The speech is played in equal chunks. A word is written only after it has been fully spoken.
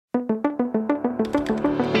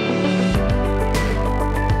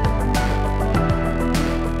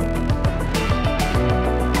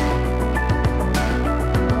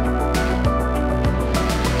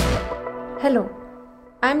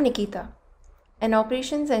I'm Nikita, an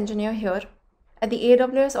operations engineer here at the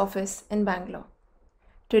AWS office in Bangalore.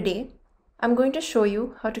 Today, I'm going to show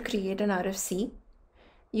you how to create an RFC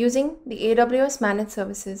using the AWS Managed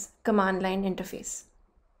Services command line interface.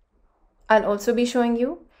 I'll also be showing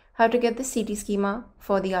you how to get the CT schema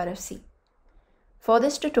for the RFC. For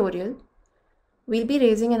this tutorial, we'll be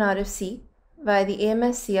raising an RFC via the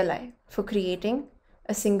AWS CLI for creating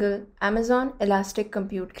a single Amazon Elastic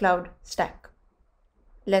Compute Cloud stack.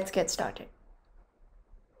 Let's get started.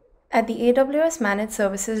 At the AWS Managed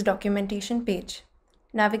Services documentation page,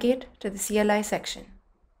 navigate to the CLI section.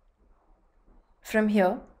 From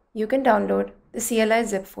here, you can download the CLI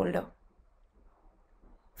zip folder.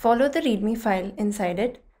 Follow the README file inside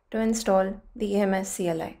it to install the AMS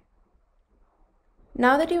CLI.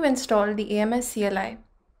 Now that you've installed the AMS CLI,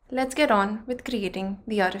 let's get on with creating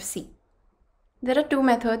the RFC. There are two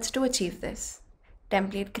methods to achieve this: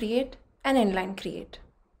 template create and inline create.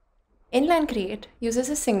 Inline create uses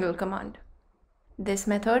a single command. This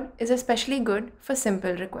method is especially good for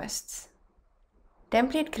simple requests.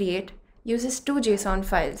 Template create uses two JSON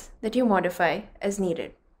files that you modify as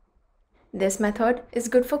needed. This method is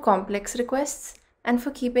good for complex requests and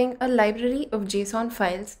for keeping a library of JSON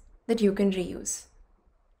files that you can reuse.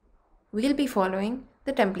 We'll be following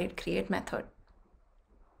the template create method.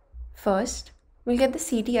 First, we'll get the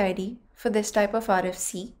CT ID for this type of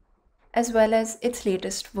RFC as well as its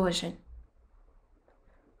latest version.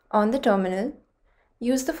 On the terminal,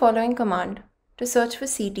 use the following command to search for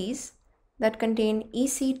CTs that contain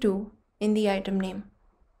EC2 in the item name.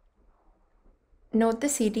 Note the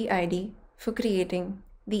CT ID for creating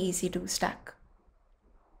the EC2 stack.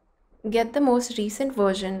 Get the most recent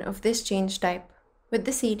version of this change type with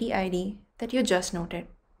the CT ID that you just noted.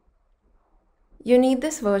 You need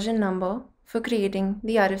this version number for creating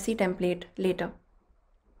the RFC template later.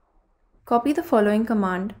 Copy the following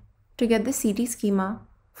command to get the CT schema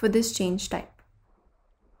for this change type.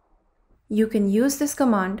 You can use this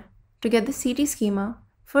command to get the CT schema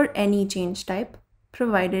for any change type,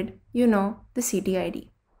 provided you know the CT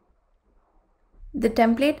ID. The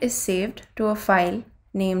template is saved to a file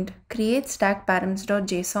named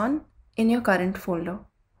create_stack_params.json in your current folder.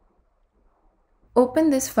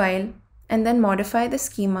 Open this file and then modify the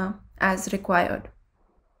schema as required.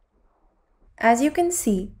 As you can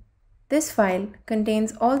see, this file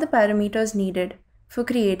contains all the parameters needed for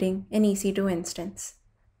creating an EC2 instance,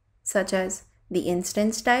 such as the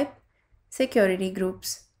instance type, security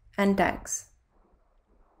groups, and tags.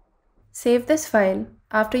 Save this file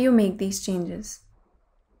after you make these changes.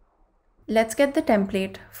 Let's get the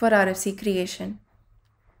template for RFC creation.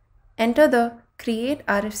 Enter the create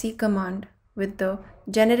RFC command with the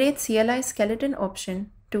generate CLI skeleton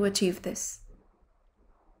option to achieve this.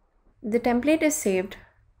 The template is saved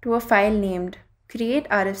to a file named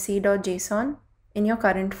create_rfc.json in your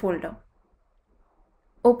current folder.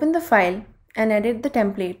 Open the file and edit the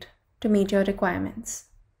template to meet your requirements.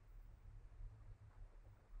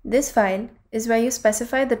 This file is where you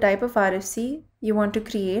specify the type of RFC you want to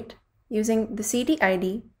create using the CT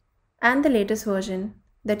ID and the latest version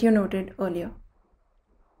that you noted earlier.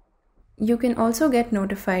 You can also get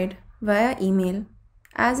notified via email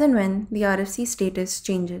as and when the RFC status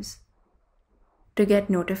changes. To get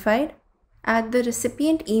notified, add the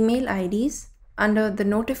recipient email IDs under the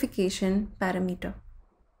notification parameter.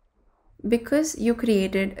 Because you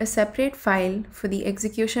created a separate file for the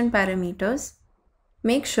execution parameters,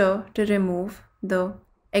 make sure to remove the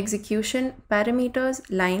execution parameters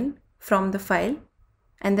line from the file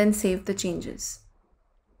and then save the changes.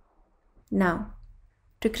 Now,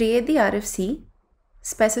 to create the RFC,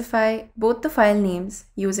 specify both the file names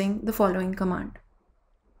using the following command.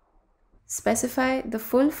 Specify the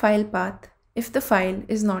full file path if the file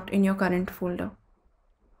is not in your current folder.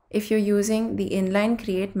 If you're using the inline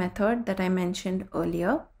create method that I mentioned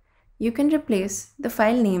earlier, you can replace the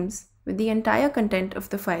file names with the entire content of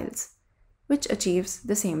the files, which achieves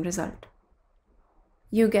the same result.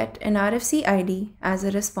 You get an RFC ID as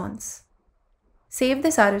a response. Save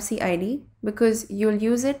this RFC ID because you'll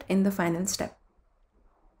use it in the final step.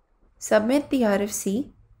 Submit the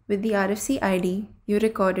RFC with the RFC ID you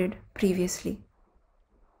recorded previously.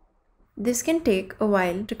 This can take a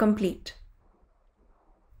while to complete.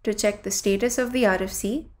 To check the status of the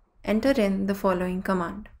RFC, enter in the following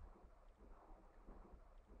command.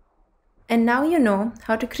 And now you know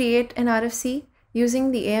how to create an RFC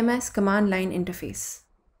using the AMS command line interface.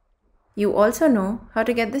 You also know how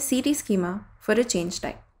to get the CT schema for a change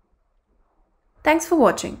type. Thanks for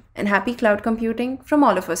watching and happy cloud computing from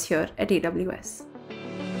all of us here at AWS.